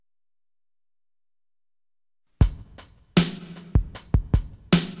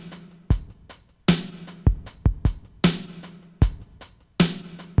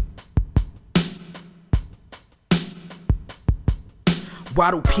Why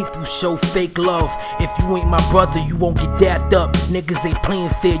do people show fake love? If you ain't my brother, you won't get dapped up. Niggas ain't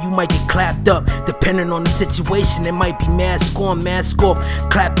playing fair, you might get clapped up. Depending on the situation, it might be mask on, mask off,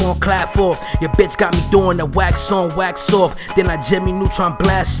 clap on, clap off. Your bitch got me doing the wax on, wax off. Then I Jimmy Neutron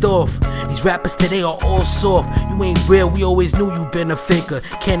blast off. These rappers today are all soft. You ain't real, we always knew you been a faker.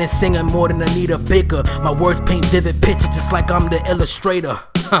 Cannon singer more than Anita Baker. My words paint vivid pictures just like I'm the illustrator.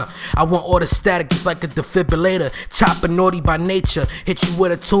 I want all the static just like a defibrillator. Chopper naughty by nature, hit you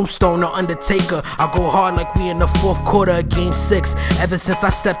with a tombstone or Undertaker. I go hard like we in the fourth quarter of game 6. Ever since I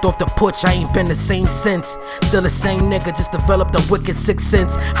stepped off the porch, I ain't been the same since. Still the same nigga, just developed a wicked sixth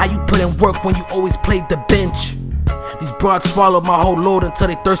sense. How you put in work when you always played the bench? These broads swallow my whole load until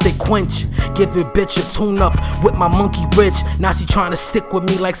they thirst they quench. Give your bitch a tune up with my monkey rich. Now she tryna stick with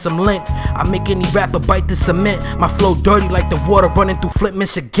me like some lint. I make any rapper bite the cement. My flow dirty like the water running through Flint,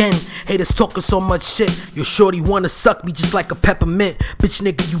 Michigan. Haters talking so much shit, your shorty wanna suck me just like a peppermint. Bitch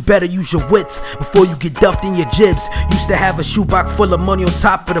nigga, you better use your wits before you get duffed in your jibs. Used to have a shoebox full of money on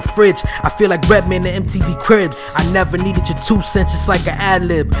top of the fridge. I feel like Redman in MTV Cribs. I never needed your 2 cents, just like an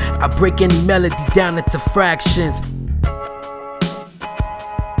ad-lib. I break any melody down into fractions.